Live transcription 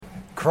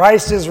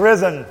Christ is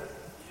risen.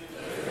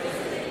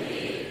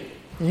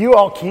 You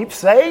all keep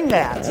saying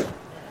that.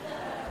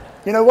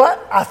 You know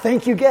what? I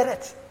think you get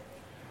it.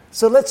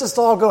 So let's just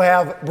all go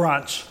have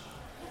brunch.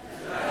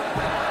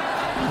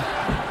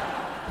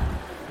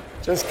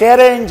 Just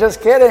kidding, just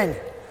kidding.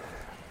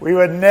 We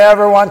would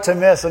never want to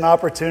miss an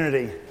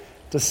opportunity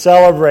to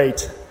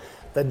celebrate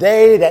the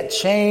day that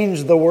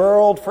changed the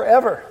world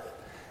forever.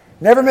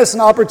 Never miss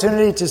an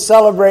opportunity to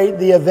celebrate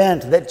the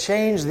event that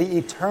changed the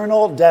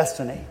eternal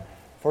destiny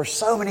for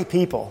so many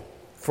people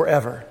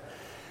forever.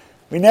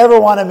 We never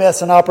want to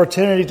miss an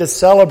opportunity to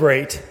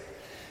celebrate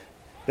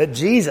that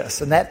Jesus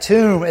and that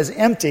tomb is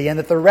empty and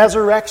that the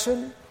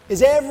resurrection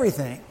is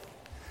everything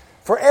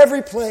for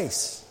every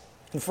place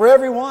and for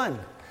everyone.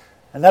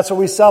 And that's what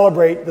we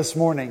celebrate this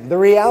morning, the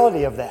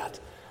reality of that.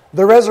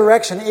 The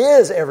resurrection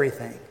is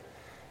everything.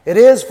 It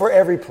is for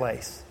every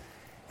place.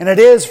 And it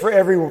is for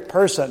every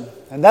person.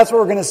 And that's what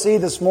we're going to see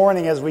this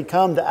morning as we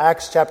come to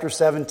Acts chapter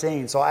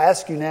 17. So I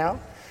ask you now,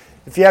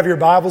 if you have your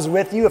Bibles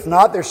with you, if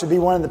not, there should be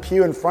one in the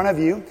pew in front of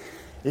you.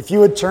 If you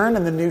would turn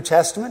in the New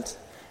Testament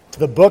to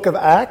the book of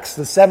Acts,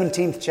 the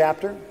 17th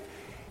chapter. And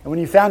when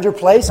you found your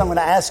place, I'm going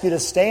to ask you to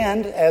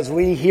stand as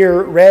we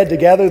hear read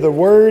together the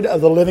Word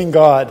of the living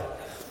God.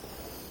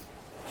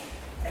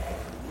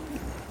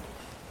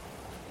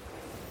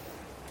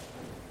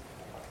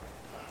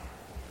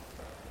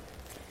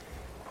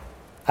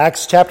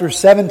 Acts chapter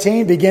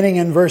 17, beginning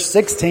in verse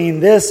 16,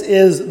 this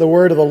is the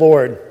word of the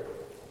Lord.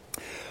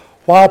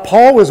 While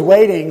Paul was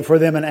waiting for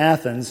them in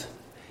Athens,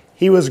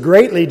 he was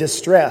greatly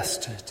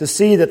distressed to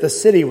see that the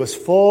city was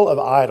full of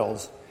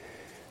idols.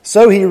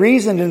 So he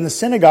reasoned in the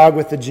synagogue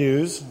with the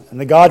Jews and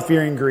the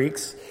God-fearing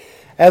Greeks,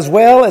 as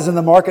well as in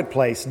the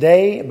marketplace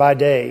day by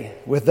day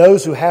with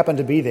those who happened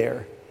to be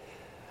there.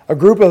 A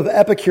group of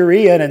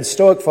Epicurean and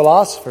Stoic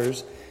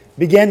philosophers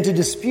began to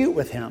dispute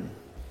with him.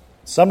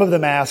 Some of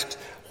them asked,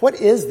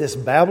 "What is this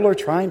babbler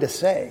trying to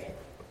say?"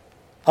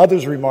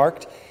 Others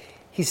remarked,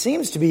 "He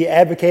seems to be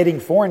advocating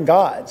foreign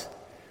gods."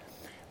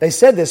 They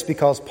said this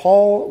because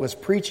Paul was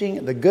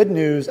preaching the good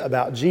news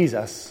about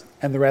Jesus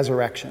and the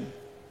resurrection.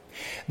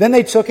 Then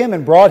they took him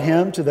and brought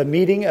him to the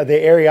meeting of the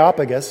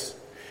Areopagus,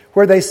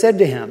 where they said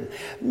to him,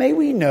 "May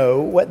we know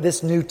what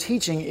this new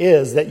teaching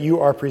is that you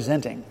are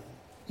presenting?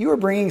 You are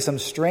bringing some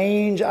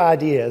strange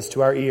ideas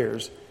to our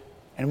ears,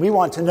 and we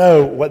want to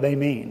know what they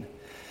mean."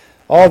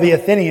 All the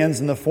Athenians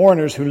and the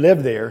foreigners who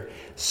lived there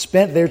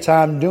spent their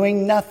time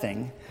doing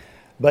nothing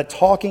but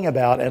talking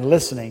about and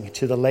listening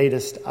to the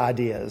latest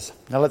ideas.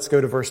 Now let's go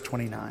to verse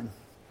 29.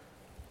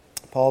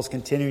 Paul's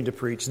continuing to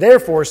preach.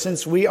 "Therefore,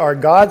 since we are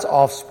God's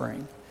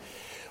offspring,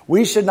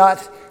 we should not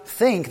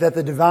think that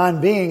the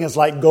divine being is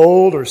like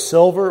gold or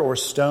silver or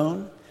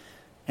stone,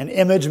 an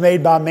image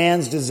made by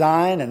man's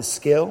design and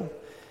skill.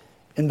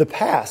 In the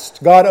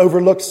past, God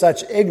overlooked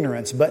such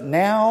ignorance, but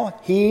now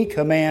He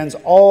commands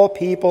all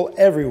people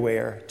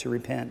everywhere to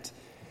repent.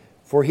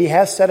 For He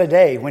has set a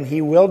day when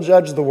He will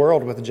judge the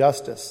world with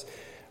justice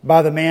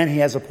by the man He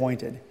has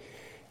appointed.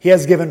 He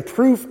has given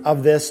proof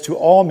of this to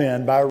all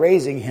men by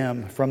raising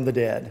Him from the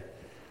dead."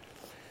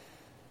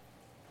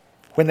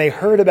 When they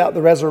heard about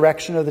the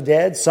resurrection of the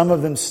dead, some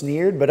of them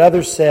sneered, but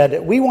others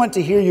said, "We want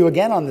to hear you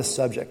again on this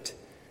subject."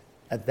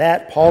 At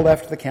that, Paul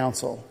left the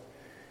council.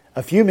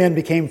 A few men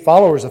became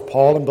followers of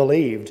Paul and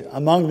believed.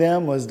 Among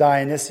them was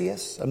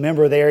Dionysius, a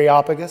member of the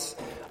Areopagus,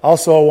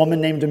 also a woman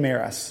named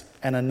Damaris,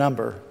 and a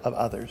number of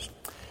others.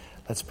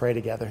 Let's pray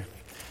together.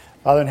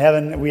 Father in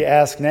heaven, we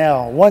ask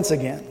now, once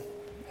again,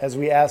 as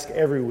we ask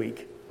every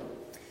week,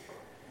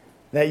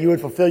 that you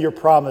would fulfill your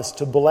promise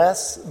to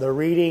bless the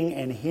reading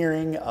and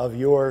hearing of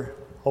your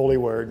holy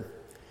word.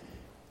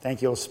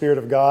 Thank you, O Spirit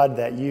of God,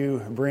 that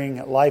you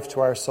bring life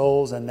to our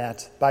souls and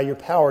that by your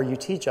power you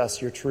teach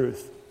us your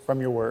truth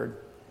from your word.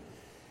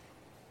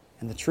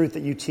 And the truth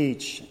that you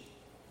teach,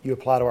 you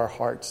apply to our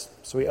hearts.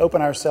 So we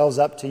open ourselves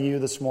up to you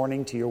this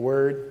morning, to your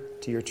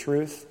word, to your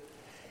truth,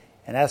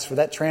 and ask for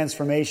that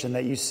transformation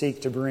that you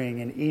seek to bring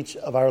in each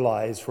of our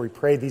lives. For we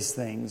pray these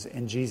things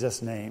in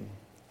Jesus' name.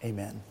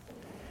 Amen.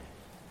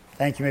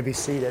 Thank you. You may be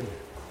seated.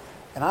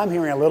 And I'm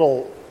hearing a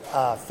little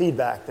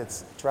feedback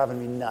that's driving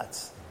me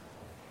nuts.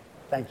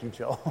 Thank you,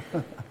 Joel.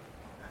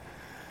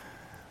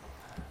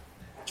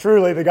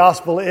 Truly, the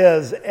gospel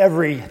is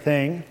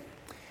everything.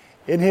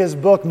 In his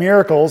book,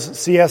 Miracles,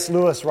 C.S.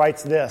 Lewis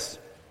writes this: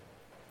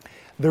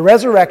 "The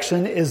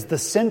resurrection is the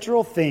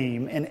central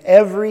theme in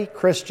every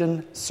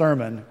Christian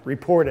sermon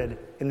reported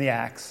in the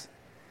Acts.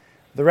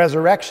 The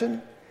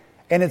resurrection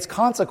and its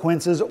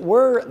consequences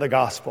were the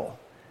gospel,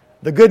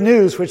 the good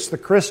news which the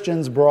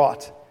Christians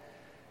brought.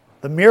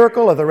 The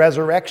miracle of the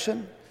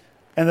resurrection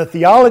and the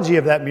theology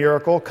of that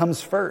miracle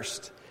comes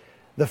first.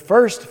 The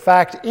first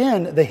fact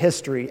in the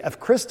history of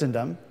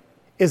Christendom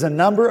is a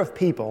number of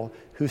people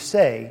who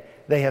say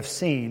they have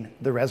seen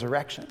the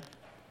resurrection."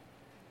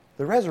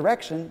 The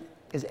resurrection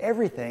is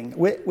everything.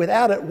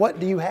 Without it,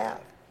 what do you have?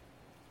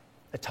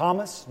 A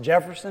Thomas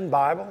Jefferson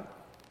Bible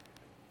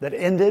that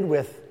ended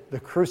with the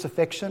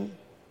crucifixion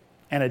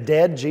and a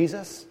dead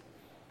Jesus?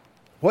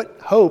 What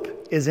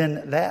hope is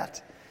in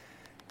that?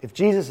 If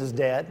Jesus is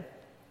dead,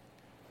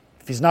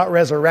 if he's not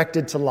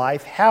resurrected to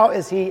life, how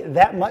is he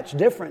that much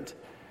different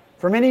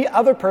from any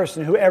other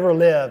person who ever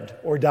lived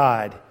or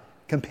died,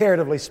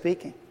 comparatively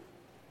speaking?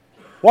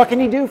 What can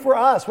he do for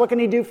us? What can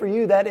he do for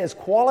you that is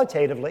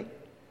qualitatively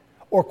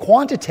or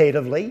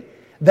quantitatively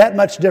that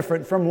much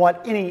different from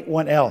what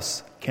anyone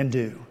else can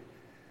do?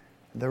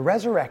 The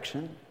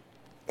resurrection,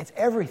 it's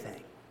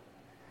everything.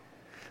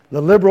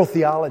 The liberal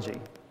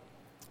theology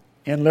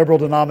in liberal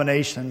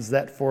denominations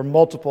that for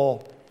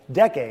multiple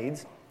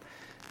decades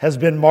has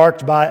been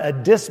marked by a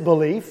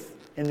disbelief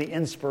in the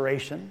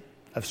inspiration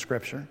of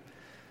Scripture,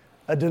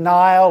 a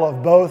denial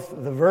of both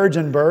the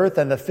virgin birth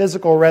and the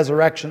physical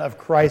resurrection of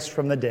Christ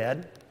from the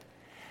dead.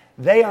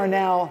 They are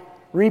now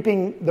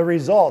reaping the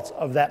results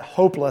of that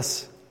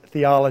hopeless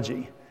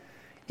theology.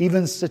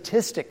 Even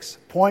statistics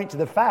point to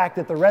the fact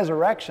that the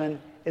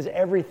resurrection is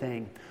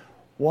everything.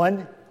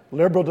 One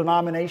liberal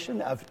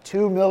denomination of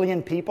 2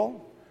 million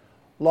people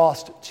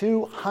lost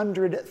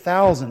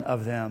 200,000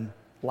 of them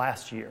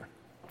last year.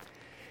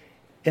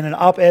 In an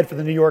op-ed for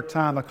the New York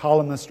Times, a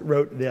columnist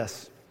wrote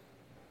this: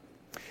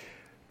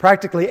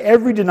 practically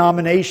every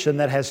denomination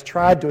that has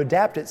tried to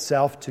adapt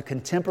itself to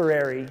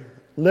contemporary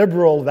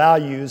liberal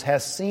values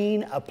has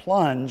seen a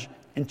plunge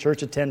in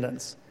church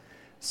attendance,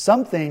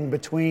 something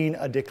between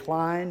a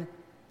decline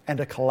and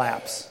a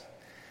collapse.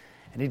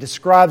 And he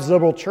describes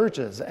liberal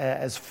churches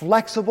as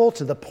flexible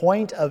to the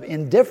point of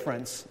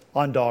indifference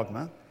on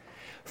dogma,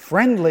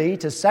 friendly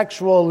to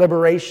sexual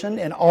liberation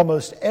in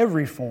almost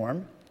every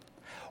form,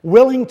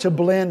 willing to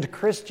blend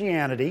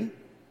Christianity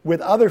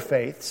with other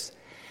faiths,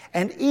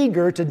 and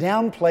eager to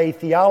downplay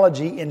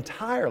theology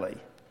entirely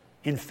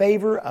in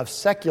favor of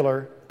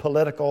secular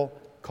political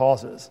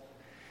causes.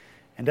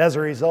 And as a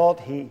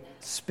result, he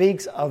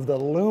speaks of the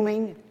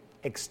looming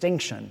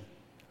extinction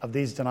of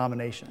these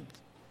denominations.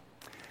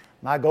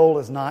 My goal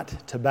is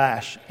not to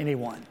bash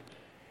anyone,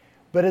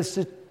 but is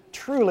to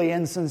truly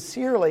and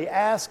sincerely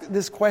ask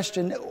this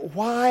question: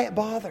 why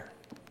bother?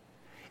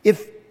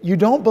 If you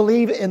don't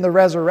believe in the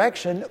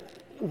resurrection,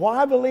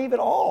 why believe at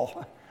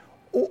all?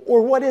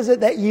 Or what is it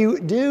that you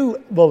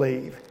do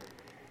believe?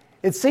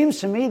 It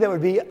seems to me that it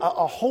would be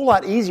a whole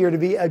lot easier to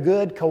be a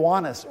good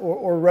Kiwanis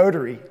or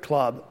Rotary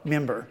Club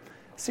member.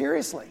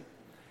 Seriously.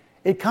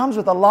 It comes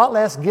with a lot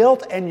less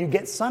guilt, and you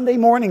get Sunday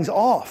mornings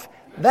off.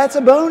 That's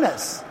a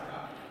bonus.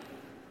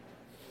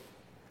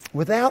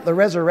 Without the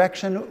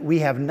resurrection, we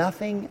have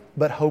nothing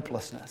but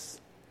hopelessness.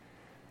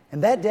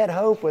 And that dead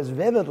hope was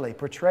vividly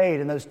portrayed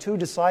in those two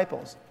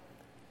disciples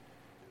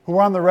who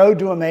were on the road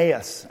to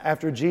Emmaus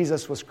after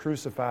Jesus was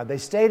crucified. They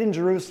stayed in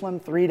Jerusalem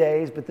 3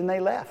 days, but then they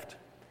left.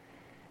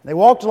 They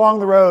walked along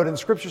the road, and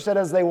Scripture said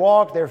as they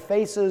walked, their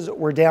faces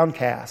were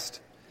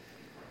downcast.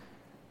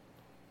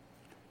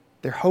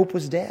 Their hope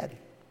was dead.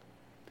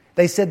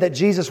 They said that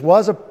Jesus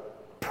was a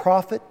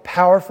prophet,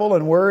 powerful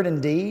in word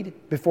and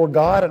deed before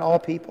God and all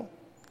people.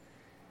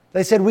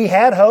 They said, we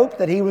had hope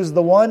that he was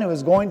the one who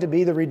was going to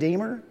be the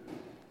Redeemer,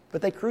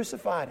 but they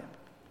crucified him.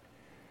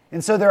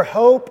 And so their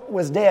hope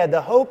was dead.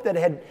 The hope that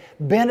had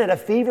been at a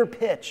fever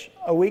pitch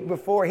a week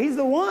before. He's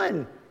the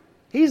one.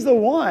 He's the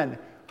one.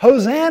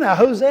 Hosanna,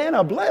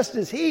 Hosanna, blessed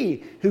is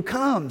he who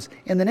comes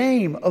in the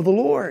name of the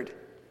Lord.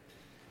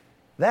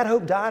 That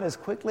hope died as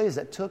quickly as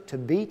it took to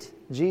beat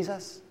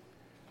Jesus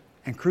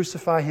and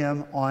crucify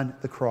him on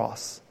the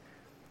cross.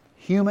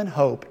 Human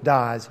hope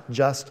dies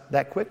just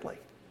that quickly.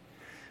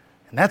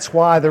 And that's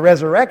why the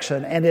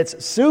resurrection and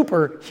its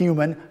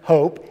superhuman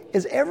hope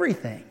is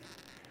everything.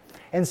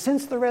 And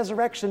since the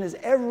resurrection is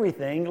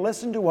everything,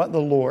 listen to what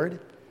the Lord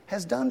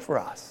has done for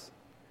us.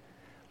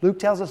 Luke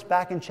tells us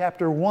back in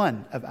chapter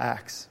 1 of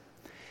Acts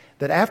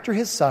that after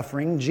his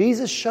suffering,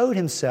 Jesus showed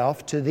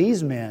himself to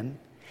these men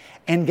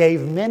and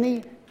gave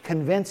many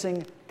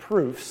convincing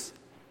proofs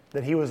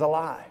that he was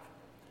alive.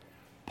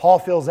 Paul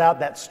fills out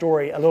that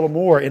story a little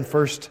more in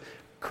 1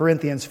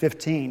 Corinthians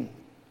 15,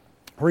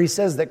 where he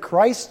says that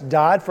Christ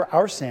died for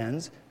our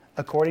sins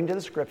according to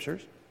the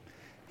Scriptures.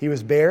 He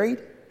was buried.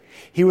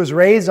 He was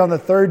raised on the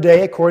third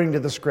day according to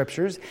the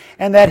Scriptures,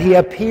 and that he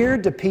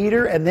appeared to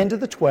Peter and then to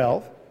the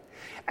 12.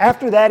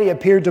 After that, he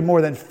appeared to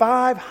more than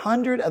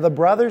 500 of the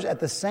brothers at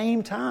the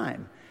same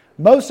time,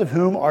 most of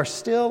whom are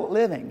still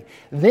living.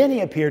 Then he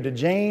appeared to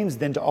James,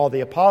 then to all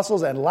the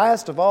apostles, and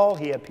last of all,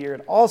 he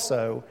appeared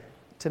also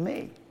to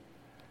me.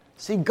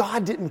 See,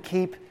 God didn't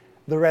keep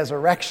the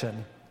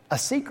resurrection a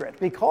secret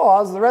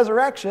because the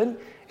resurrection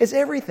is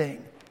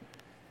everything.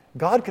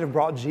 God could have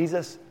brought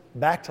Jesus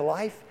back to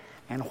life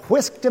and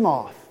whisked him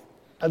off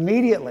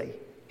immediately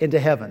into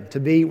heaven to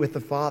be with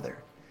the Father.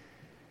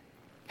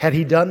 Had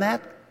he done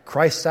that,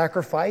 Christ's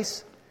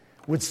sacrifice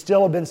would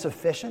still have been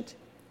sufficient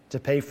to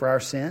pay for our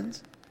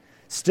sins,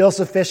 still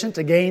sufficient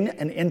to gain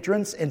an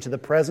entrance into the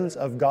presence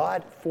of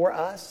God for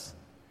us.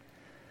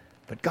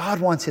 But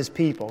God wants his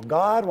people,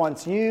 God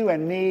wants you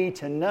and me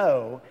to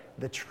know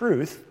the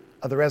truth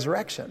of the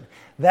resurrection,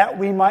 that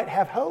we might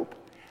have hope,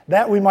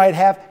 that we might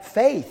have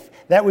faith,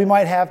 that we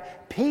might have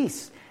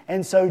peace.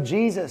 And so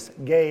Jesus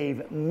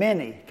gave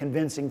many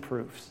convincing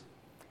proofs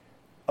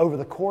over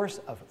the course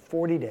of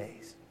 40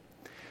 days.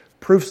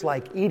 Proofs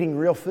like eating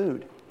real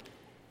food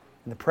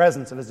in the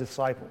presence of his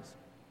disciples.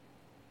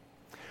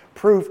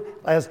 Proof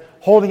as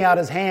holding out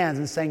his hands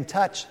and saying,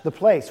 touch the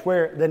place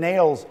where the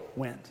nails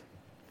went.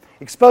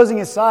 Exposing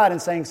his side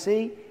and saying,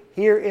 see,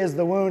 here is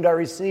the wound I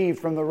received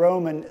from the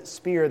Roman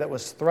spear that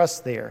was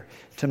thrust there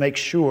to make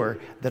sure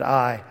that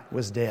I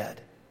was dead.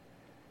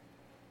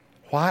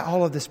 Why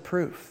all of this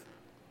proof?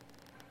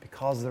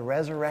 Because the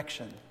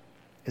resurrection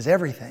is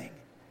everything.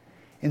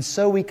 And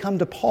so we come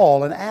to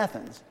Paul in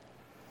Athens.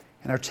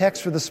 And our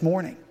text for this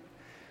morning,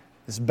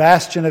 this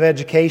bastion of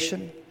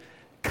education,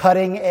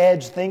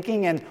 cutting-edge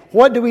thinking, and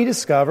what do we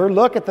discover?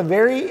 Look at the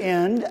very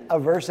end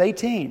of verse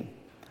 18.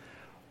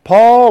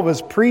 Paul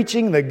was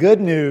preaching the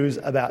good news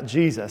about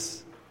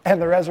Jesus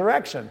and the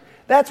resurrection.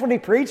 That's what he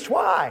preached.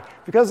 Why?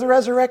 Because the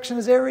resurrection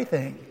is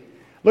everything.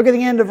 Look at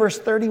the end of verse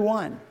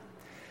 31.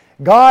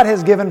 God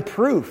has given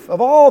proof of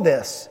all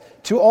this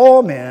to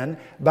all men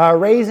by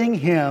raising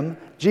him,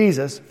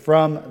 Jesus,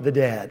 from the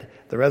dead.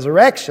 The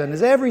resurrection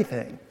is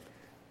everything.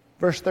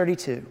 Verse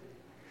 32.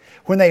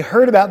 When they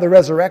heard about the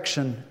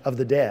resurrection of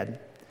the dead,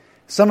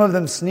 some of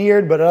them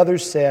sneered, but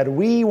others said,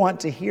 we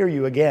want to hear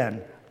you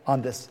again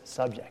on this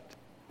subject.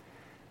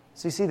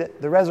 So you see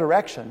that the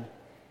resurrection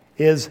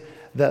is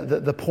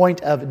the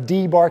point of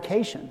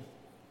debarkation.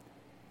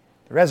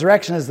 The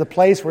resurrection is the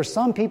place where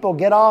some people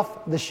get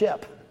off the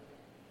ship.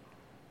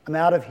 I'm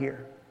out of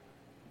here.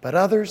 But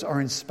others are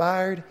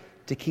inspired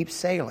to keep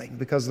sailing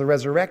because the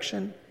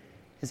resurrection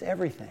is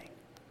everything.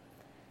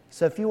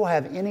 So if you will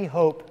have any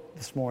hope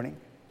this morning,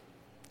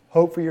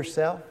 hope for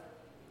yourself,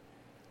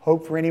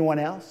 hope for anyone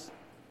else,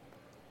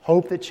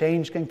 hope that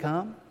change can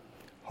come,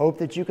 hope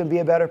that you can be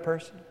a better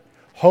person,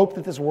 hope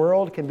that this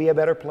world can be a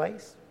better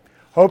place,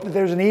 hope that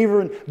there's an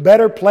even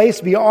better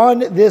place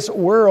beyond this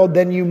world,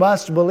 then you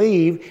must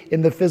believe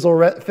in the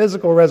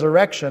physical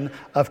resurrection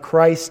of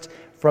Christ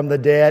from the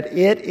dead.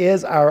 It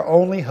is our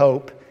only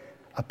hope.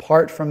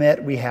 Apart from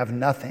it, we have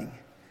nothing.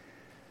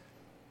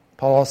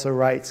 Paul also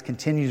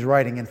continues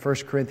writing in 1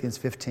 Corinthians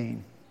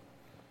 15.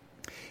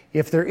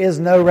 If there is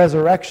no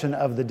resurrection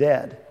of the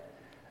dead,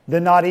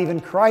 then not even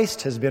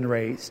Christ has been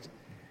raised.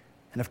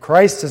 And if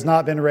Christ has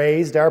not been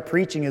raised, our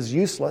preaching is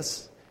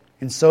useless,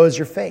 and so is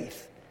your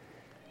faith.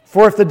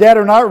 For if the dead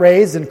are not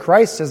raised, then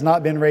Christ has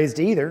not been raised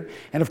either.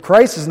 And if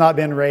Christ has not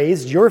been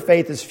raised, your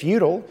faith is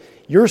futile.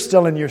 You're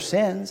still in your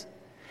sins.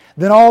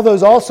 Then all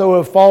those also who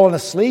have fallen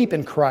asleep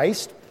in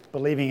Christ,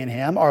 believing in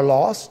him, are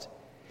lost.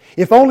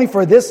 If only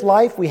for this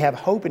life we have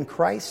hope in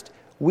Christ,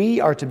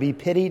 we are to be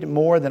pitied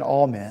more than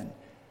all men.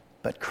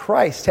 But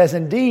Christ has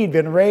indeed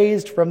been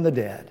raised from the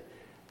dead.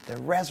 The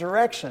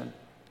resurrection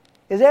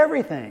is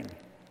everything.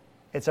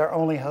 It's our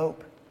only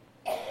hope.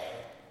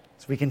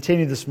 As we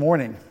continue this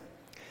morning,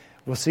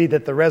 we'll see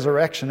that the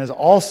resurrection is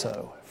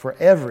also for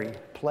every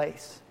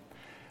place.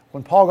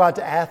 When Paul got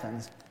to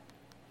Athens,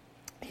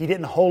 he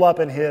didn't hole up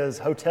in his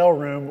hotel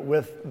room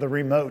with the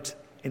remote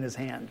in his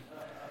hand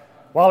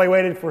while he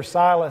waited for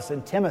Silas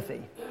and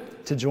Timothy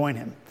to join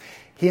him.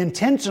 He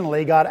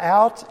intentionally got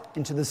out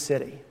into the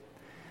city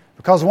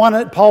because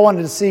Paul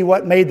wanted to see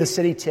what made the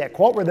city tick.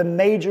 What were the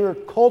major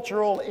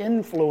cultural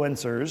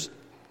influencers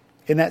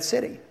in that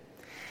city?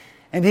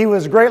 And he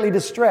was greatly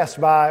distressed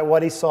by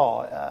what he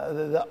saw,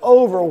 the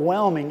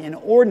overwhelming,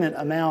 inordinate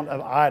amount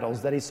of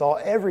idols that he saw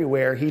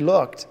everywhere he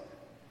looked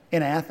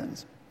in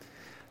Athens,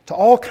 to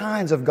all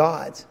kinds of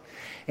gods.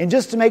 And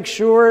just to make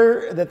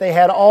sure that they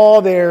had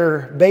all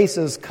their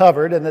bases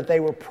covered and that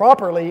they were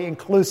properly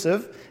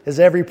inclusive, as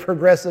every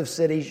progressive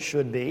city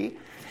should be,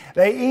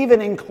 they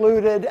even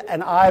included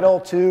an idol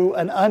to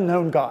an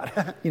unknown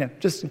god,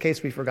 just in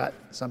case we forgot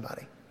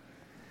somebody.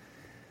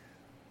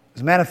 It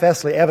was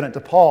manifestly evident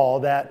to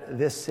Paul that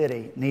this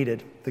city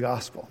needed the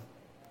gospel.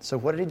 So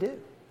what did he do?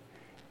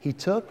 He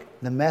took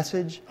the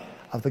message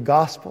of the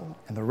gospel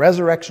and the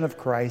resurrection of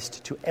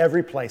Christ to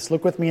every place.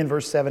 Look with me in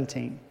verse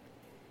 17.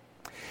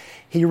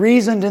 He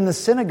reasoned in the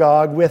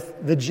synagogue with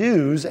the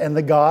Jews and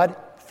the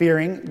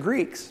God-fearing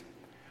Greeks.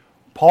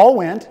 Paul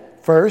went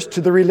first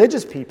to the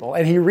religious people,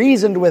 and he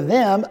reasoned with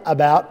them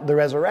about the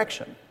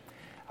resurrection.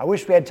 I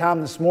wish we had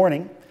time this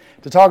morning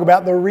to talk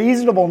about the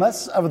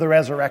reasonableness of the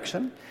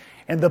resurrection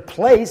and the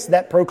place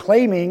that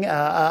proclaiming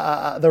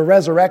the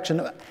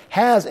resurrection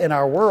has in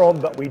our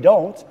world, but we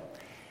don't.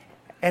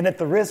 And at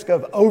the risk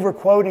of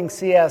overquoting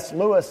C.S.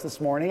 Lewis this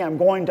morning, I'm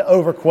going to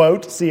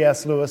overquote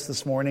C.S. Lewis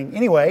this morning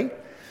anyway,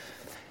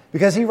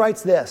 because he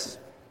writes this: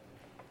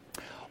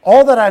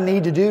 all that I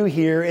need to do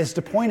here is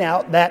to point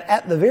out that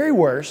at the very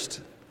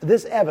worst,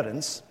 this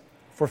evidence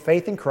for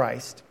faith in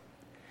Christ,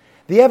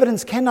 the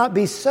evidence cannot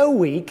be so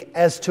weak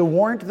as to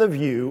warrant the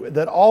view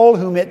that all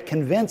whom it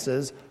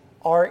convinces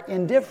are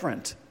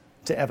indifferent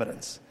to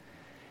evidence.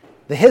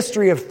 The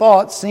history of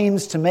thought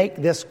seems to make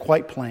this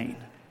quite plain.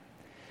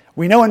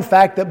 We know, in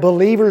fact, that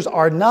believers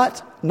are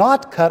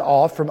not cut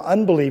off from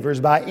unbelievers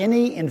by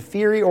any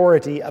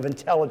inferiority of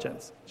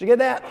intelligence. Did you get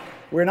that?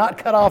 We're not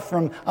cut off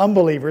from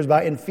unbelievers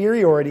by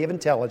inferiority of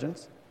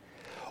intelligence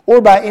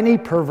or by any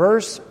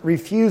perverse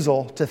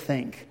refusal to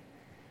think.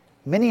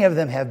 Many of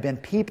them have been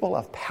people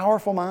of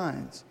powerful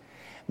minds,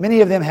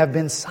 Many of them have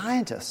been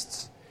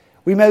scientists.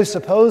 We may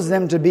suppose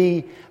them to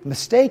be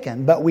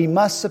mistaken, but we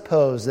must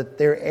suppose that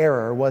their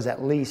error was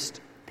at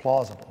least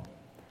plausible.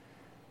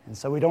 And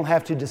so we don't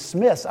have to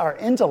dismiss our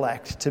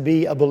intellect to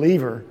be a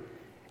believer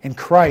in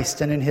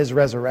Christ and in His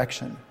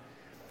resurrection.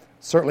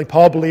 Certainly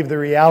Paul believed the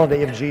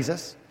reality of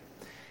Jesus.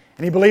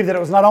 And he believed that it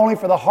was not only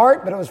for the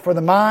heart, but it was for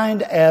the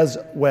mind as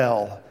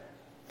well.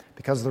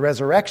 Because the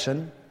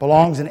resurrection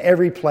belongs in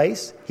every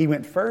place. He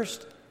went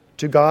first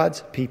to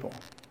God's people.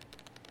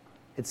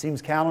 It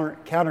seems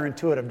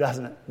counterintuitive,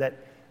 doesn't it,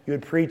 that you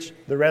would preach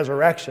the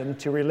resurrection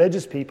to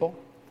religious people,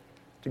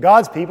 to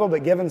God's people,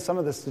 but given some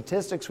of the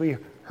statistics we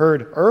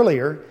heard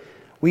earlier,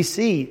 we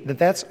see that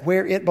that's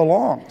where it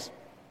belongs.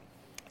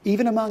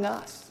 Even among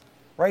us,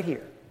 right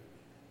here,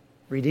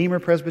 Redeemer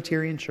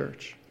Presbyterian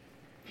Church.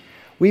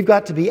 We've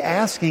got to be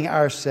asking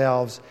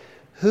ourselves,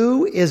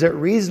 who is it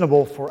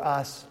reasonable for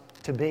us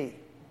to be?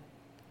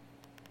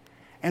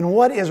 And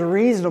what is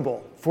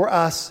reasonable for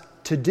us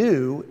to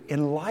do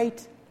in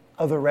light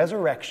of the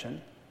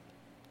resurrection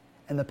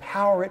and the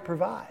power it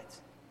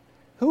provides?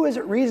 Who is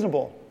it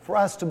reasonable for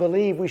us to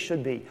believe we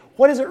should be?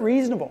 What is it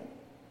reasonable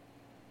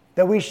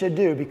that we should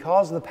do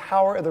because of the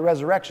power of the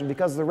resurrection?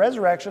 Because the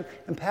resurrection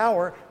and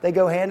power, they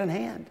go hand in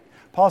hand.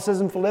 Paul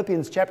says in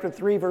Philippians chapter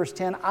 3, verse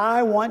 10,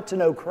 I want to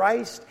know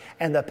Christ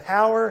and the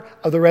power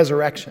of the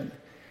resurrection.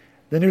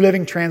 The New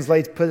Living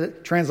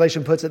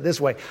Translation puts it this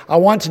way, I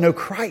want to know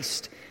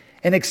Christ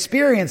and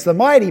experience the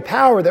mighty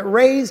power that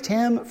raised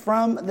Him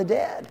from the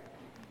dead.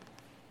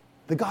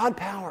 The God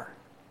power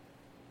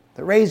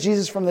that raised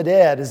Jesus from the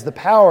dead is the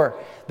power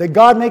that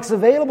God makes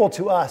available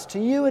to us, to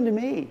you and to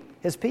me,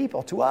 His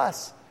people, to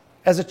us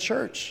as a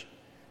church,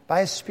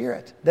 by His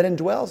Spirit that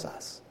indwells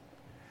us.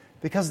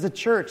 Because the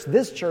church,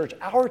 this church,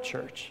 our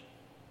church,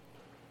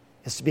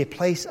 is to be a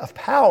place of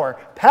power.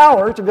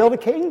 Power to build a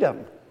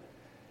kingdom.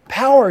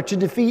 Power to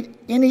defeat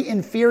any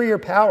inferior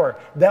power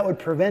that would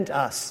prevent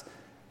us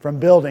from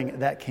building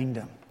that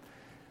kingdom.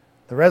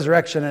 The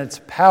resurrection and its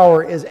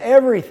power is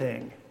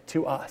everything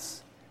to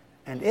us.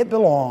 And it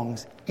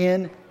belongs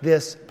in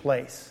this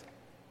place.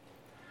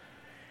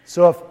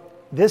 So if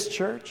this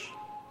church,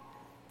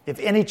 if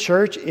any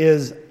church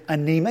is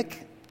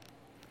anemic,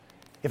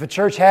 if a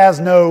church has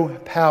no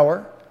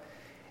power,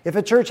 if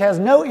a church has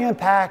no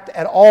impact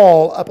at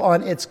all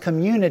upon its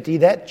community,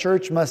 that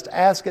church must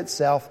ask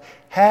itself,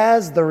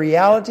 has the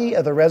reality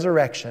of the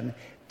resurrection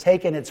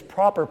taken its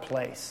proper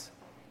place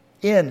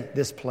in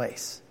this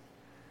place?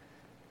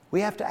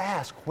 We have to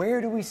ask,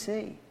 where do we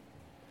see?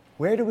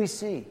 Where do we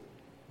see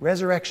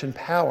resurrection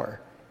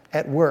power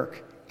at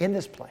work in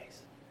this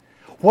place?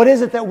 What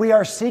is it that we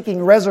are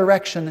seeking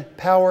resurrection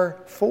power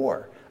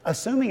for?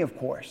 Assuming, of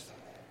course,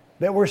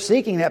 that we're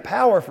seeking that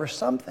power for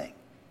something.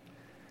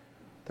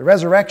 The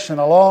resurrection,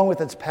 along with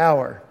its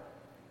power,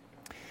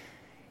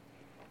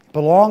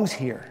 belongs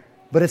here.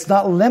 But it's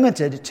not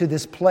limited to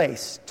this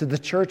place, to the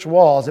church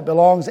walls. It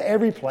belongs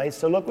every place.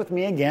 So look with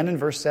me again in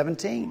verse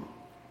 17.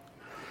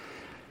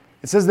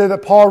 It says there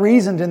that Paul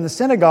reasoned in the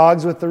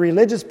synagogues with the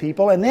religious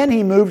people, and then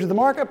he moved to the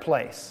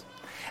marketplace.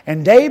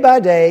 And day by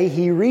day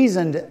he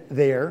reasoned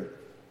there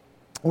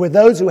with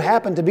those who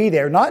happened to be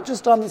there, not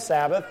just on the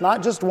Sabbath,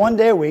 not just one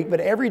day a week, but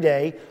every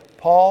day.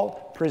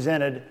 Paul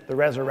presented the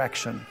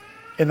resurrection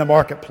in the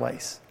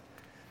marketplace.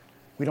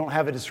 We don't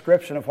have a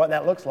description of what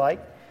that looks like.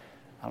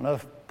 I don't know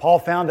if Paul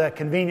found a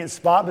convenient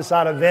spot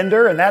beside a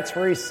vendor and that's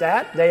where he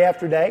sat day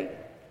after day.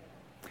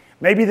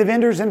 Maybe the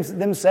vendors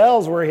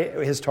themselves were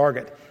his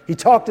target. He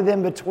talked to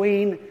them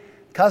between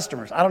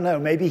customers. I don't know.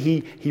 Maybe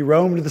he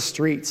roamed the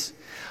streets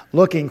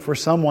looking for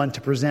someone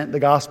to present the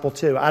gospel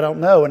to. I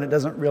don't know, and it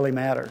doesn't really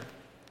matter.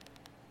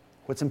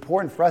 What's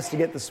important for us to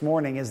get this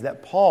morning is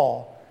that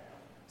Paul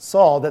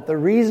saw that the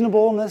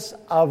reasonableness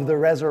of the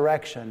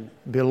resurrection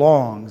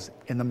belongs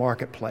in the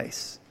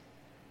marketplace.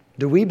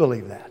 Do we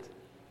believe that?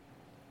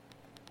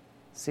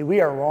 See,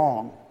 we are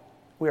wrong.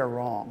 We are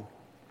wrong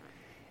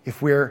if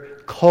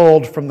we're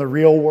culled from the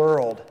real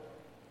world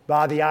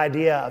by the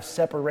idea of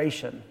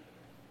separation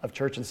of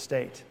church and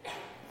state,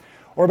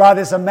 or by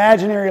this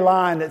imaginary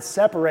line that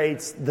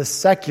separates the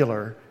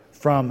secular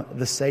from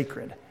the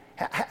sacred.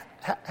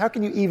 How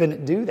can you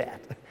even do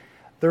that?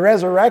 The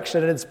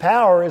resurrection and its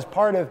power is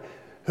part of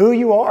who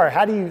you are.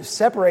 How do you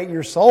separate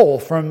your soul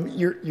from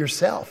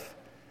yourself?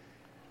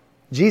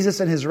 Jesus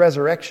and His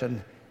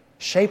resurrection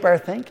shape our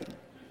thinking,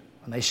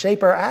 and they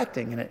shape our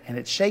acting, and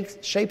it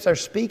shapes our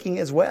speaking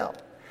as well.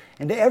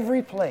 And to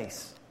every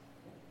place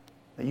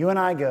that you and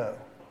I go,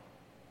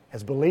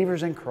 as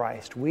believers in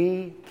Christ,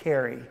 we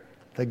carry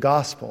the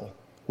gospel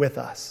with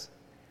us.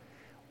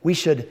 We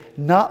should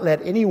not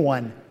let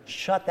anyone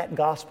shut that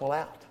gospel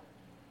out.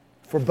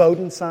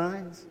 Forbidden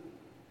signs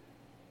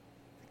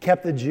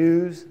kept the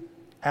Jews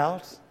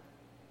out.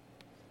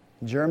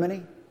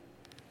 Germany,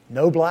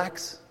 no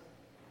blacks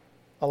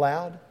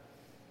allowed.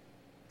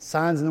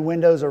 Signs in the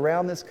windows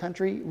around this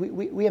country,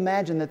 we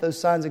imagine that those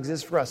signs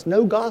exist for us.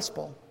 No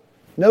gospel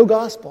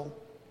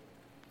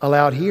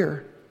allowed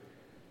here.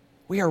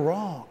 We are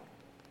wrong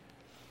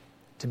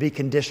to be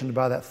conditioned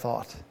by that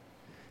thought.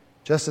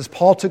 Just as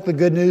Paul took the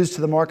good news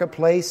to the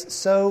marketplace,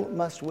 so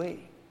must we.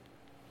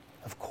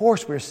 Of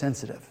course we're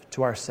sensitive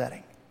to our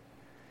setting.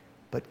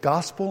 But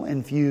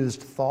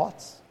gospel-infused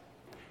thoughts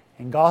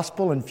and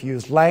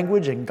gospel-infused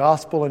language and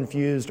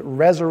gospel-infused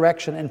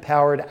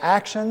resurrection-empowered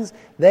actions,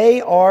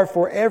 they are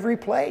for every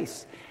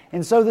place.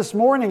 And so this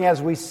morning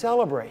as we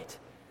celebrate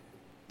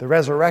the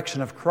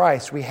resurrection of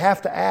Christ, we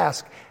have to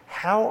ask,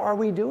 how are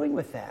we doing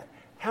with that?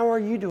 How are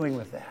you doing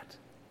with that?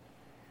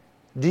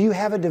 Do you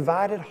have a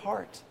divided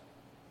heart?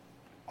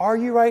 Are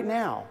you right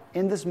now,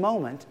 in this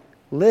moment,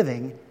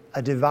 living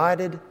a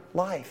divided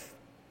life?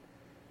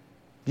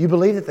 Do you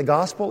believe that the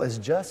gospel is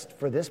just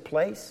for this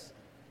place,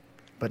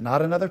 but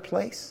not another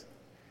place?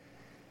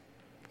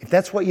 If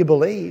that's what you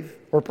believe,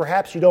 or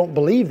perhaps you don't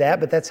believe that,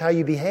 but that's how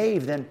you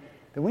behave, then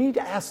we need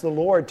to ask the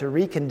Lord to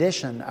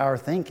recondition our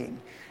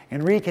thinking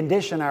and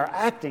recondition our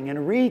acting and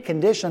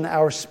recondition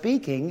our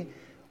speaking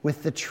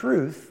with the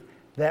truth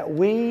that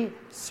we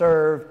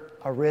serve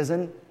a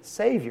risen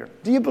Savior.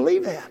 Do you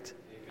believe that?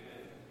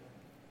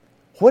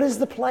 What is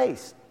the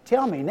place?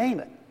 Tell me, name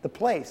it. The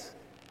place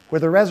where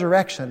the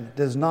resurrection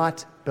does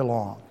not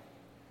belong.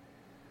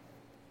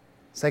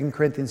 2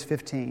 Corinthians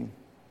 15.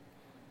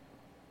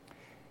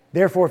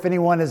 Therefore, if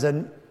anyone is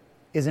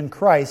in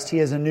Christ, he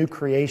is a new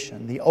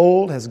creation. The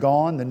old has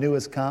gone, the new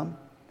has come.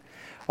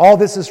 All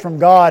this is from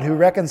God, who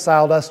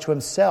reconciled us to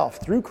Himself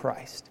through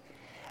Christ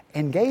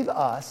and gave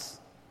us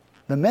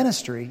the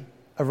ministry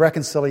of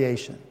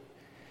reconciliation.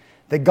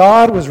 That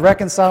God was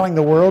reconciling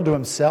the world to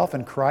Himself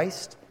in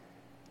Christ,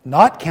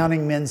 not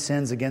counting men's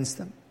sins against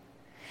them.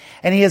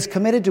 And He has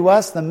committed to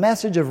us the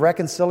message of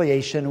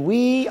reconciliation.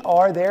 We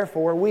are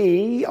therefore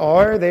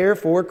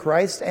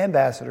Christ's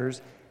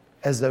ambassadors,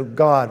 as though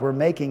God were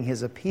making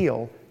His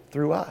appeal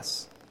through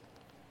us.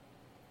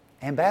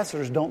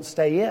 Ambassadors don't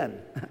stay in.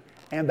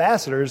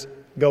 Ambassadors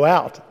go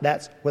out.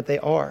 That's what they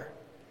are.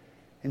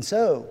 And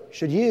so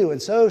should you,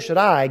 and so should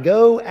I,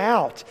 go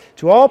out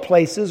to all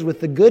places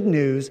with the good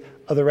news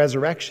of the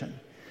resurrection.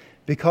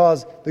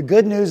 Because the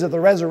good news of the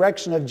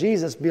resurrection of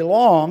Jesus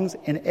belongs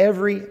in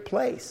every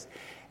place.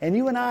 And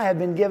you and I have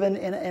been given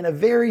in a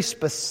very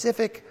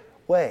specific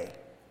way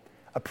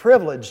a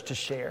privilege to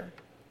share.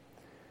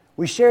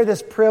 We share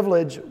this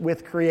privilege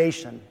with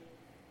creation.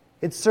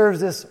 It serves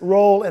this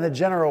role in a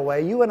general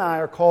way. You and I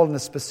are called in a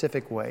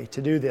specific way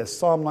to do this.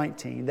 Psalm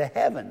 19, the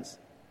heavens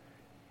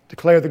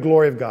declare the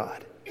glory of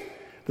God.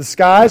 The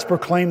skies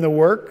proclaim the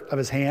work of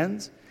His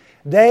hands.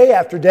 Day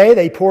after day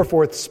they pour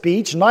forth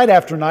speech. Night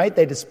after night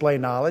they display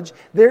knowledge.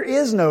 There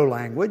is no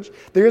language.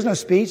 There is no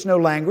speech, no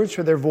language,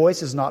 for their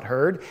voice is not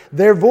heard.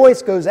 Their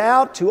voice goes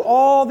out to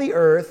all the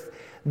earth,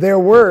 their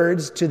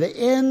words to the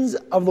ends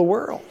of the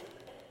world.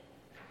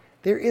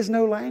 There is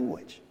no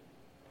language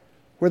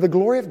where the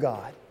glory of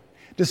God,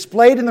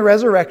 displayed in the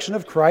resurrection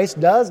of Christ,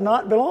 does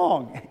not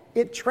belong.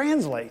 It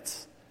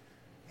translates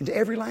into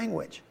every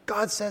language.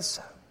 God says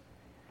so.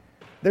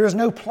 There is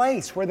no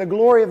place where the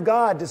glory of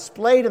God,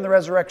 displayed in the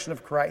resurrection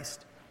of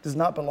Christ, does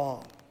not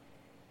belong.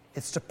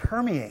 It's to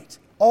permeate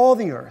all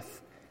the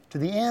earth to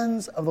the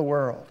ends of the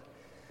world.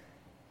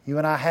 You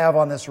and I have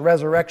on this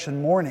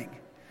resurrection morning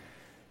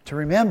to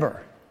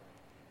remember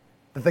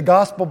that the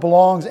gospel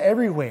belongs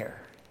everywhere,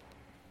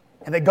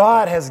 and that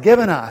God has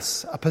given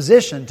us a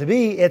position to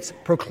be its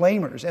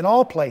proclaimers in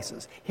all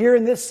places, here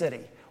in this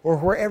city or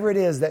wherever it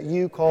is that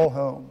you call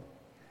home.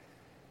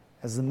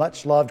 As the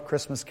much-loved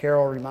Christmas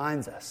carol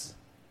reminds us,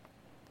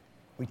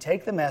 we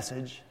take the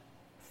message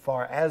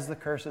far as the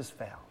curse is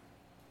found.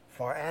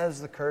 Far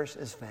as the curse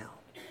is found.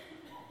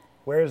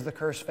 Where is the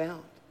curse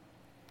found?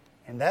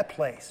 In that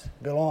place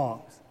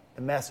belongs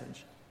the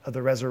message of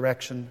the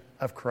resurrection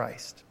of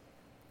Christ.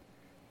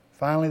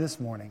 Finally this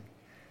morning,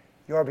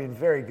 you are being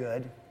very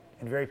good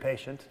and very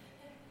patient,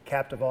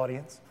 captive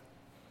audience.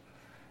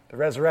 The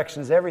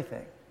resurrection is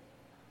everything.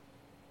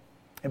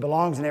 It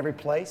belongs in every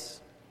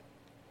place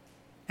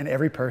and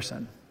every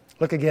person.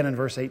 Look again in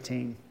verse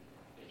 18.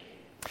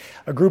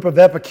 A group of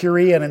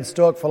Epicurean and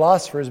Stoic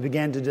philosophers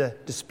began to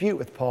dispute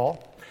with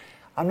Paul.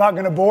 I'm not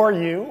going to bore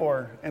you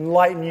or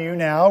enlighten you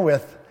now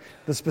with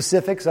the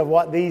specifics of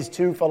what these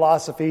two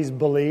philosophies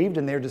believed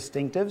and their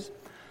distinctives,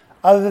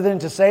 other than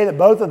to say that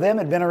both of them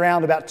had been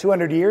around about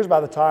 200 years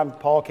by the time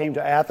Paul came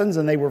to Athens,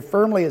 and they were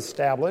firmly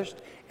established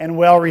and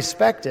well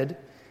respected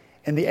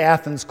in the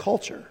Athens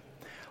culture.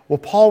 Well,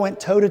 Paul went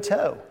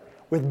toe-to-toe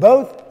with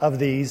both of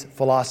these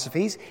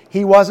philosophies.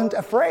 He wasn't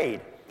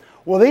afraid.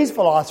 Well, these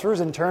philosophers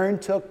in turn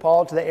took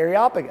Paul to the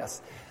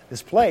Areopagus,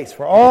 this place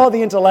where all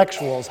the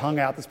intellectuals hung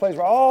out, this place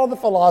where all the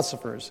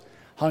philosophers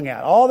hung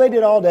out. All they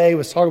did all day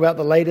was talk about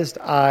the latest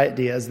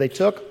ideas. They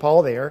took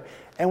Paul there,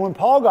 and when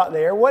Paul got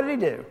there, what did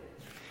he do?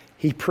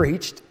 He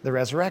preached the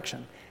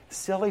resurrection.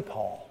 Silly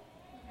Paul.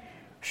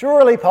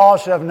 Surely Paul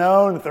should have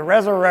known that the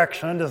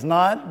resurrection does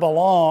not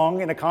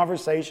belong in a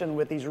conversation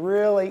with these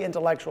really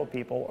intellectual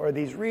people or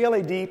these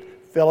really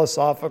deep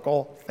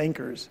philosophical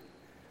thinkers.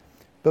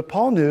 But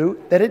Paul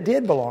knew that it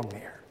did belong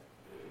there.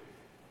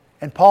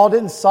 And Paul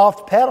didn't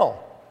soft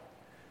pedal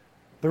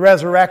the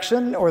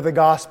resurrection or the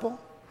gospel.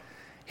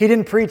 He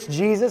didn't preach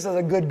Jesus as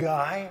a good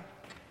guy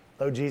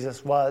though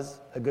Jesus was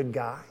a good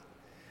guy.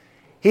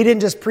 He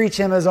didn't just preach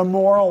him as a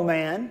moral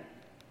man,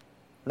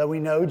 though we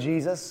know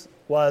Jesus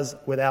was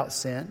without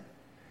sin.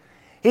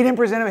 He didn't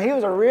present him, he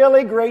was a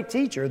really great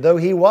teacher, though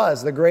he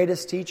was the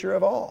greatest teacher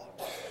of all.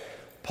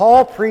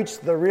 Paul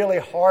preached the really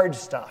hard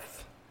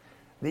stuff,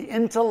 the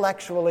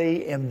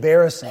intellectually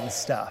embarrassing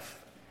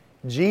stuff.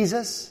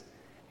 Jesus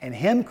and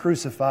him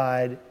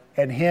crucified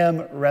and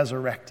him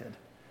resurrected.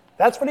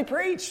 That's what he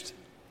preached.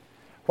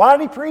 Why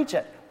did he preach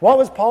it? What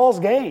was Paul's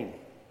gain?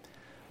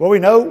 Well, we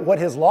know what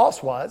his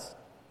loss was.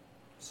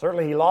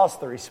 Certainly he lost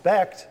the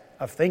respect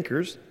of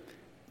thinkers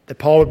that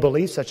Paul would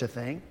believe such a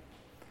thing.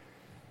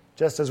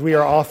 Just as we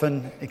are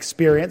often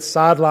experienced,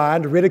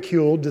 sidelined,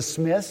 ridiculed,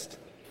 dismissed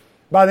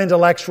by the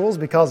intellectuals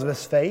because of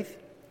his faith.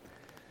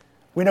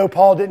 We know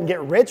Paul didn't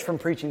get rich from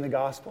preaching the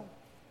gospel.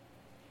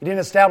 He didn't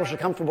establish a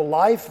comfortable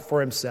life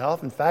for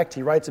himself. In fact,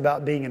 he writes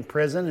about being in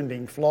prison and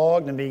being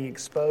flogged and being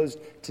exposed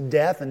to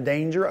death and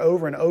danger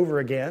over and over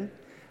again.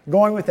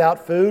 Going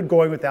without food,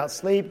 going without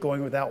sleep,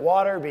 going without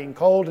water, being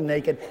cold and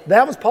naked.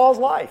 That was Paul's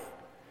life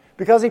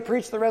because he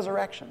preached the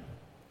resurrection.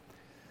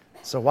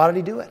 So why did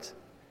he do it?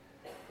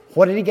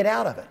 What did he get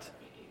out of it?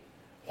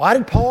 Why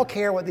did Paul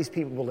care what these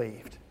people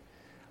believed?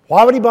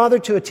 Why would he bother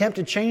to attempt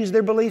to change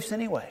their beliefs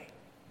anyway?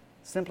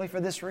 Simply for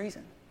this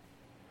reason.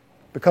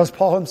 Because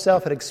Paul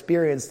himself had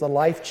experienced the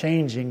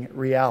life-changing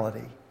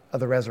reality of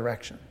the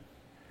resurrection.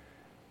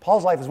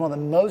 Paul's life is one of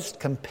the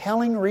most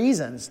compelling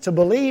reasons to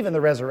believe in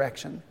the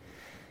resurrection.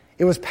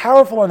 It was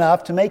powerful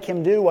enough to make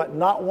him do what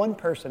not one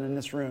person in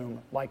this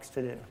room likes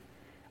to do.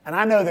 And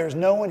I know there's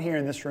no one here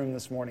in this room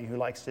this morning who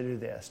likes to do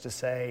this, to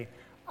say,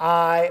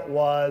 I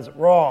was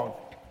wrong.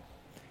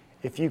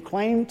 If you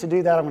claim to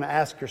do that, I'm going to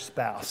ask your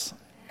spouse,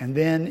 and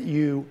then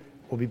you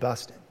will be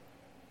busted.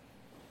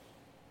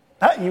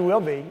 You will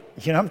be.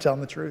 I'm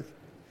telling the truth.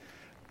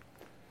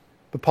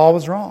 But Paul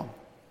was wrong.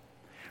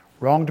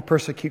 Wrong to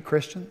persecute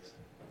Christians.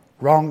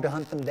 Wrong to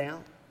hunt them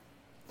down.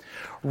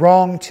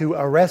 Wrong to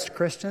arrest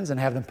Christians and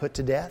have them put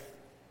to death.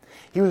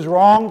 He was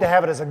wrong to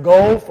have it as a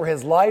goal for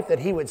his life that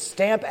he would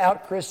stamp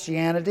out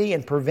Christianity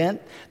and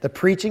prevent the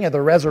preaching of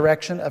the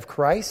resurrection of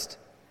Christ.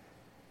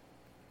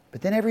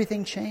 But then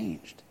everything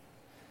changed.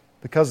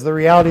 Because the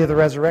reality of the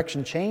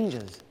resurrection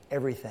changes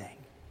everything.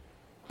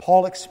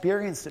 Paul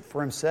experienced it for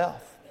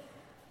himself.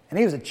 And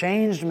he was a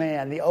changed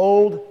man. The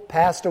old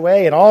passed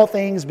away and all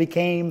things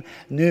became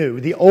new.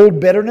 The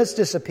old bitterness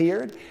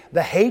disappeared.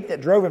 The hate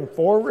that drove him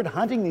forward,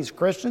 hunting these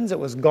Christians, it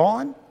was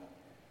gone.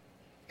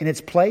 In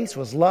its place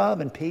was love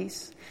and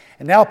peace.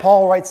 And now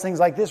Paul writes things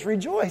like this,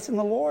 rejoice in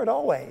the Lord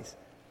always.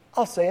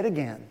 I'll say it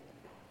again,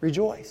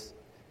 rejoice.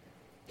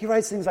 He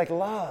writes things like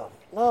love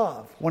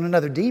one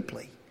another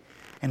deeply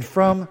and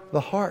from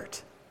the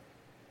heart.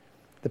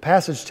 The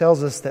passage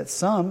tells us that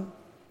some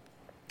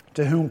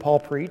to whom Paul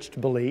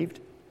preached believed,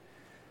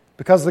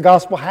 because the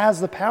gospel has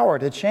the power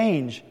to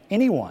change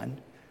anyone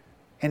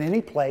in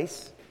any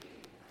place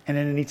and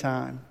in any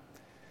time.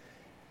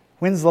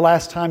 When's the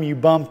last time you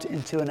bumped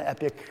into an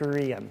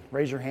Epicurean?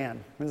 Raise your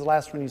hand. When's the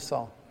last one you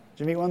saw?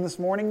 Did you meet one this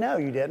morning? No,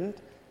 you didn't.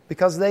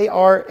 Because they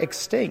are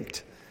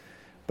extinct.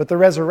 But the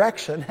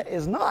resurrection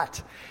is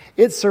not.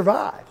 It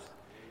survives.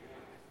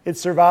 It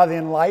survived the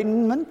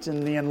Enlightenment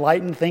and the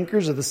enlightened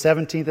thinkers of the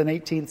 17th and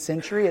 18th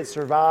century. It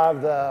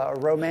survived the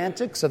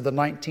Romantics of the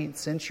 19th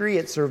century.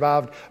 It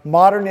survived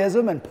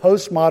modernism and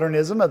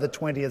postmodernism of the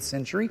 20th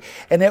century.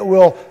 And it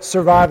will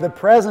survive the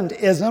present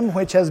ism,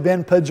 which has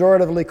been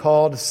pejoratively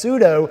called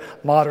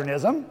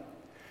pseudo-modernism.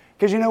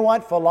 Because you know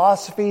what?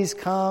 Philosophies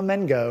come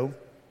and go.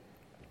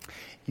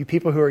 You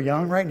people who are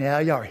young right now,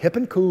 y'all are hip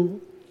and cool.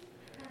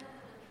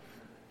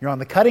 You're on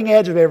the cutting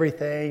edge of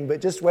everything, but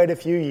just wait a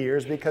few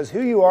years because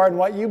who you are and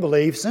what you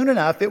believe, soon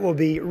enough it will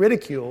be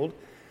ridiculed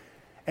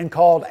and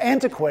called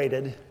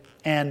antiquated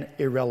and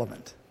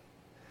irrelevant.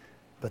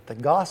 But the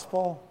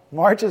gospel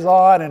marches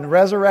on in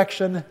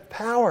resurrection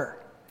power.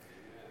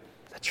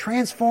 The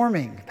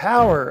transforming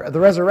power of the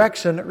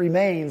resurrection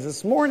remains.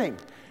 This morning,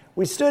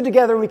 we stood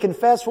together and we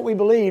confessed what we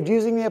believed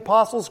using the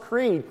Apostles'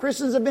 Creed.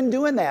 Christians have been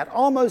doing that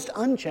almost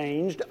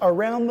unchanged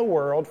around the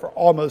world for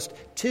almost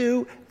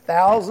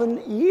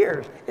 2,000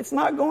 years. It's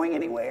not going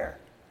anywhere.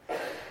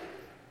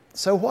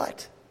 So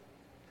what?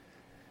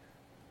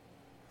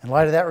 In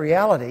light of that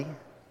reality,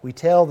 we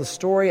tell the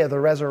story of the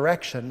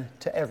resurrection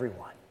to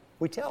everyone.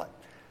 We tell it.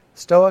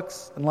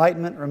 Stoics,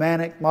 Enlightenment,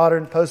 Romantic,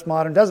 modern,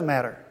 postmodern, doesn't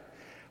matter.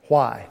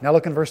 Why? Now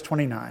look in verse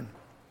 29.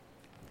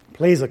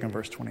 Please look in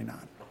verse 29.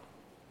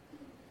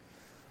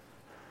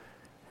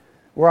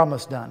 We're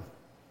almost done.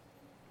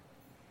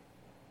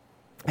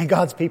 And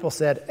God's people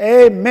said,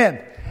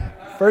 Amen.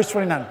 Verse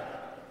 29.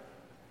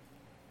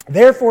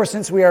 Therefore,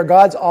 since we are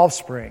God's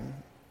offspring,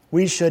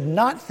 we should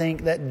not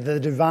think that the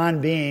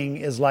divine being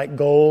is like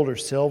gold or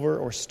silver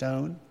or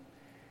stone,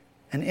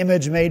 an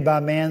image made by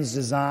man's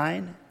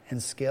design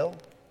and skill.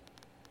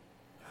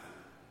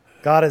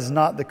 God is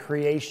not the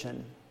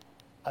creation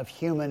of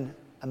human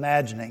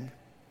imagining.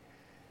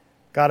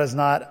 God is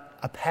not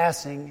a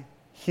passing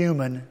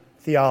human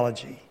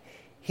theology.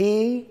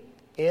 He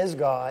is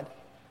God.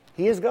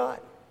 He is God.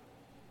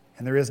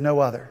 and there is no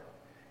other.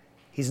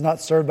 He's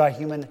not served by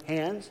human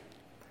hands.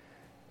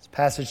 This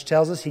passage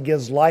tells us He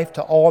gives life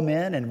to all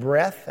men and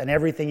breath and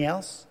everything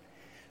else.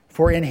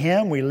 For in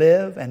Him we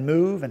live and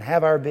move and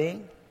have our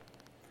being.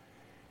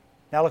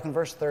 Now look in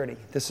verse 30.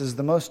 This is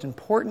the most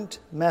important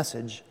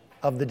message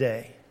of the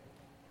day.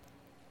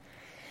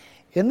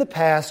 In the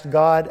past,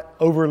 God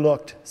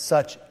overlooked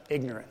such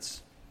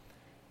ignorance.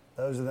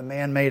 Those are the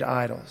man-made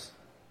idols.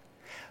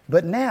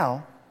 But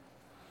now,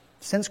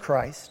 since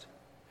Christ,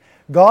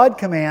 God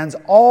commands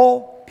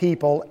all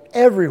people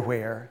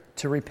everywhere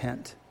to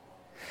repent.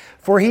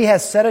 For He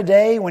has set a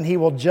day when He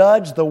will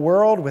judge the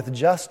world with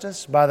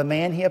justice by the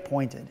man He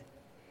appointed.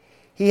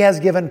 He has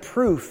given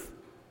proof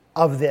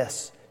of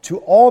this to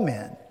all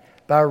men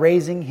by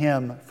raising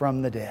Him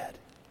from the dead.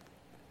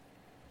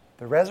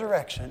 The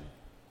resurrection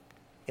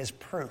is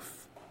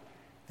proof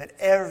that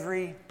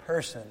every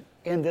person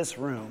in this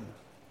room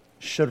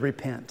should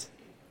repent.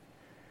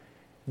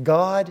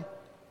 God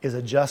is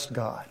a just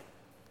God.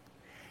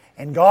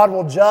 And God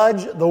will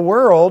judge the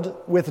world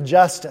with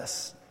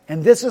justice.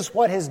 And this is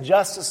what His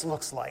justice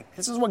looks like.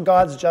 This is what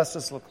God's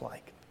justice looks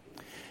like.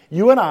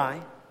 You and I,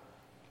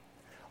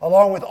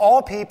 along with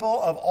all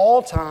people of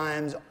all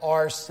times,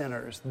 are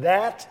sinners.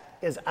 That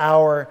is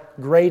our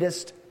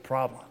greatest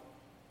problem.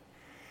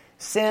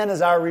 Sin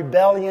is our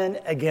rebellion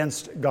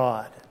against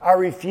God, our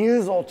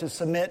refusal to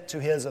submit to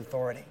His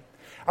authority,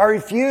 our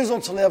refusal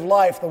to live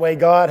life the way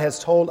God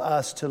has told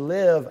us to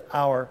live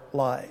our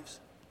lives.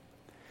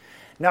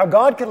 Now,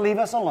 God could leave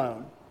us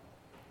alone,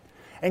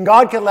 and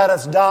God could let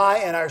us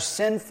die in our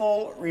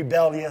sinful,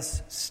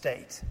 rebellious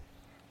state.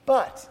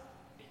 But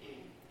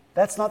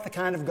that's not the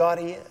kind of God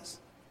He is.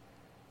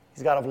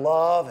 He's a God of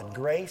love and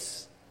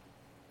grace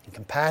and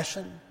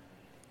compassion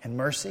and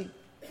mercy.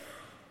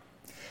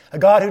 A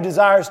God who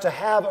desires to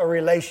have a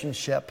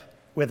relationship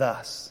with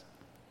us.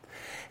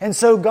 And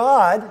so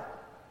God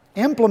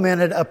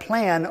implemented a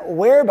plan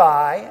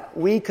whereby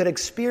we could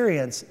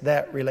experience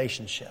that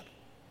relationship.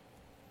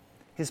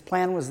 His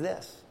plan was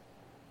this.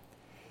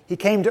 He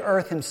came to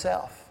earth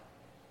Himself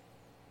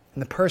in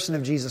the person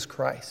of Jesus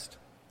Christ,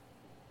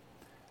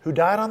 who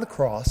died on the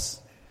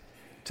cross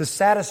to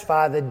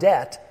satisfy the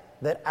debt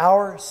that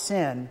our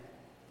sin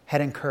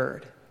had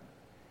incurred.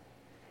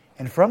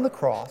 And from the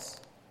cross,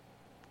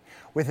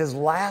 with His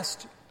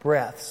last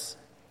breaths,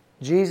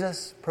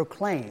 Jesus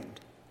proclaimed,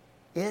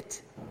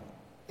 "It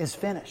is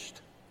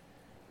finished."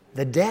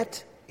 The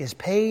debt is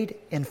paid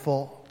in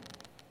full.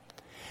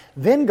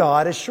 Then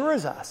God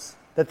assures us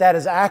that that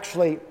is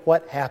actually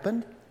what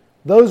happened.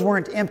 Those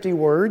weren't empty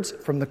words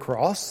from the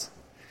cross.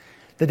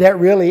 The debt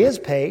really is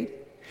paid.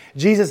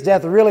 Jesus'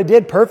 death really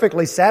did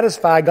perfectly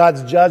satisfy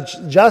God's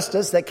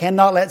justice that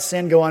cannot let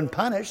sin go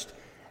unpunished.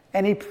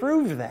 And He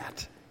proved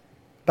that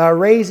by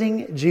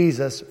raising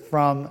Jesus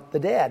from the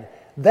dead.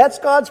 That's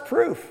God's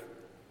proof.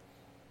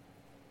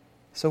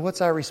 So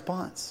what's our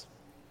response?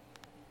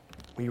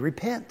 We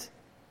repent.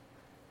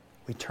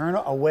 We turn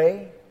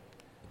away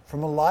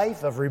from a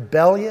life of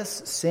rebellious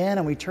sin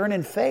and we turn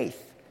in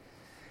faith.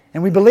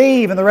 And we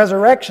believe in the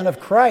resurrection of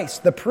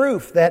Christ, the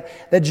proof that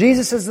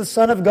Jesus is the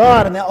Son of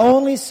God and the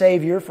only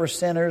Savior for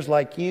sinners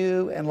like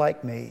you and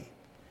like me.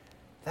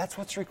 That's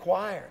what's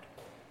required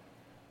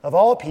of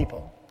all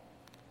people,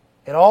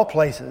 in all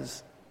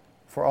places,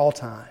 for all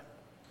time.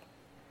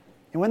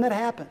 And when that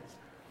happens,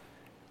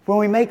 when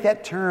we make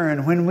that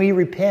turn, when we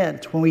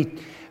repent, when we,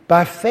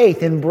 by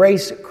faith,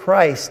 embrace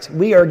Christ,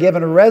 we are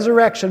given a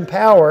resurrection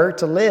power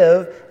to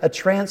live a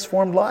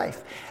transformed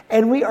life.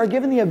 And we are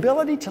given the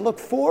ability to look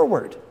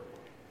forward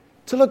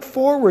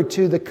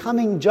to the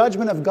coming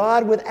judgment of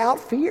God without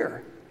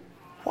fear.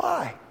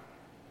 Why?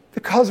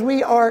 Because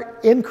we are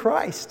in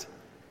Christ.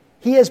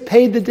 He has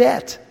paid the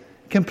debt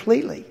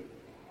completely.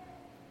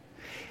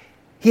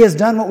 He has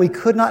done what we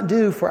could not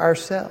do for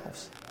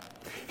ourselves.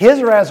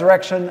 His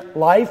resurrection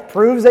life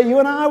proves that you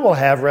and I will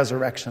have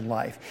resurrection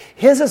life.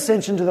 His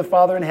ascension to the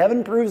Father in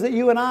heaven proves that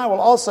you and I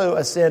will also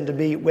ascend to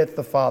be with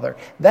the Father.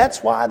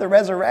 That's why the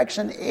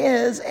resurrection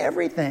is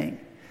everything.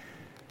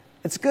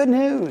 It's good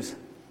news.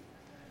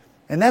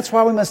 And that's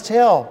why we must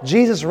tell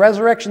Jesus'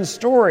 resurrection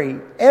story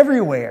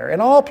everywhere,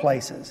 in all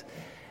places.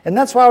 And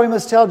that's why we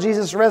must tell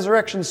Jesus'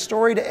 resurrection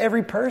story to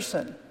every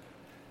person.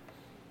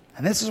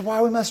 And this is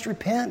why we must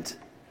repent.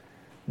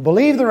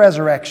 Believe the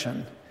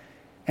resurrection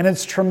and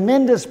its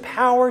tremendous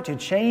power to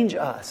change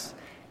us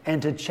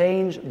and to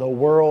change the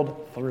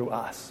world through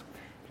us.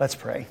 Let's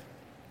pray.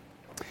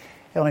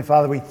 Heavenly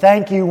Father, we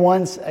thank You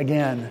once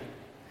again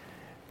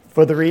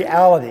for the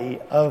reality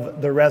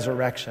of the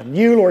resurrection.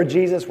 You, Lord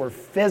Jesus, were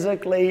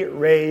physically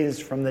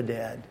raised from the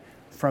dead,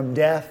 from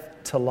death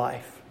to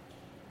life.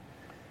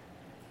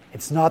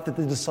 It's not that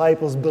the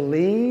disciples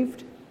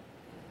believed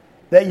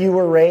that You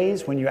were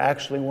raised when You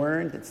actually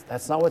weren't.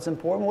 That's not what's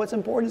important. What's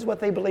important is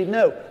what they believe.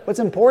 No, what's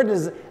important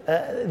is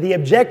the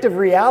objective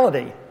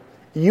reality.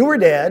 You were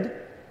dead,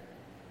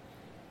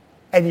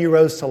 and You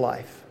rose to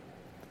life.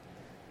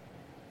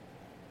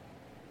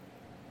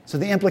 So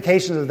the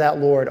implications of that,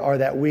 Lord, are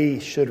that we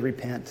should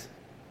repent.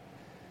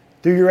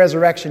 Through Your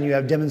resurrection, You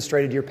have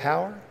demonstrated Your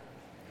power.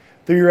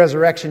 Through your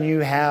resurrection, you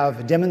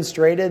have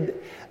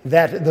demonstrated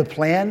that the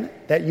plan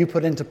that you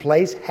put into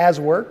place has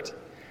worked,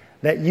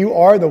 that you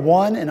are the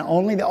one and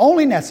only, the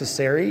only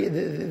necessary,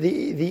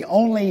 the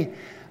only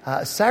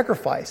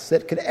sacrifice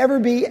that could ever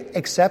be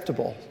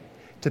acceptable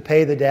to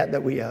pay the debt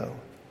that we owe.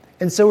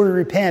 And so we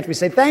repent. We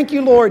say, thank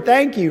you, Lord.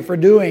 Thank you for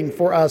doing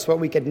for us what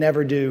we could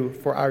never do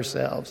for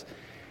ourselves.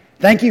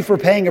 Thank you for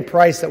paying a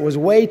price that was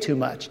way too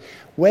much,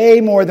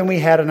 way more than we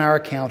had in our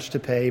account to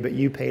pay, but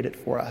you paid it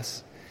for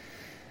us.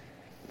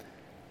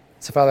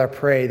 So, Father, I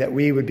pray that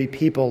we would be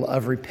people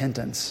of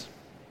repentance.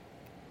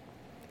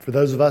 For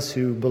those of us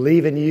who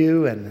believe in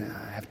you and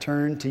have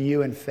turned to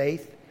you in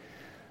faith,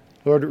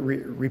 Lord,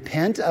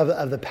 repent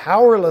of the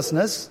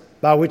powerlessness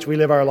by which we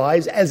live our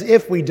lives as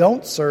if we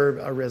don't serve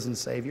a risen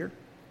Savior.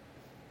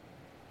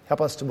 Help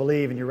us to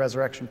believe in your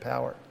resurrection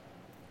power.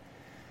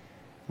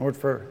 Lord,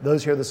 for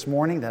those here this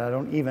morning that I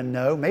don't even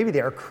know, maybe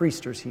they are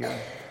Creasters here,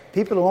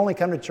 people who only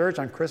come to church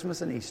on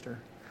Christmas and Easter.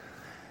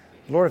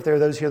 Lord, if there are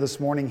those here this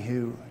morning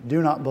who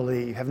do not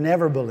believe, have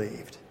never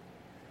believed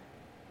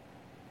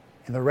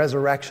in the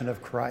resurrection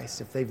of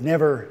Christ, if they've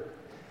never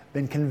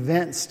been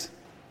convinced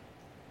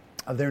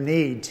of their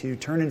need to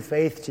turn in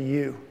faith to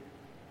you,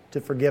 to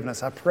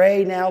forgiveness, I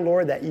pray now,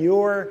 Lord, that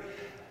your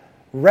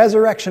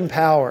resurrection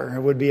power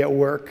would be at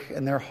work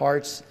in their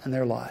hearts and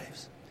their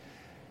lives.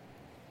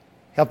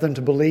 Help them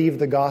to believe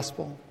the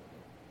gospel,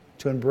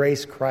 to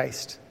embrace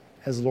Christ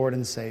as Lord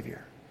and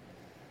Savior.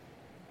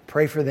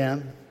 Pray for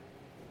them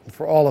and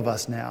for all of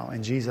us now.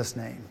 In Jesus'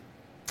 name,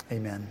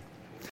 amen.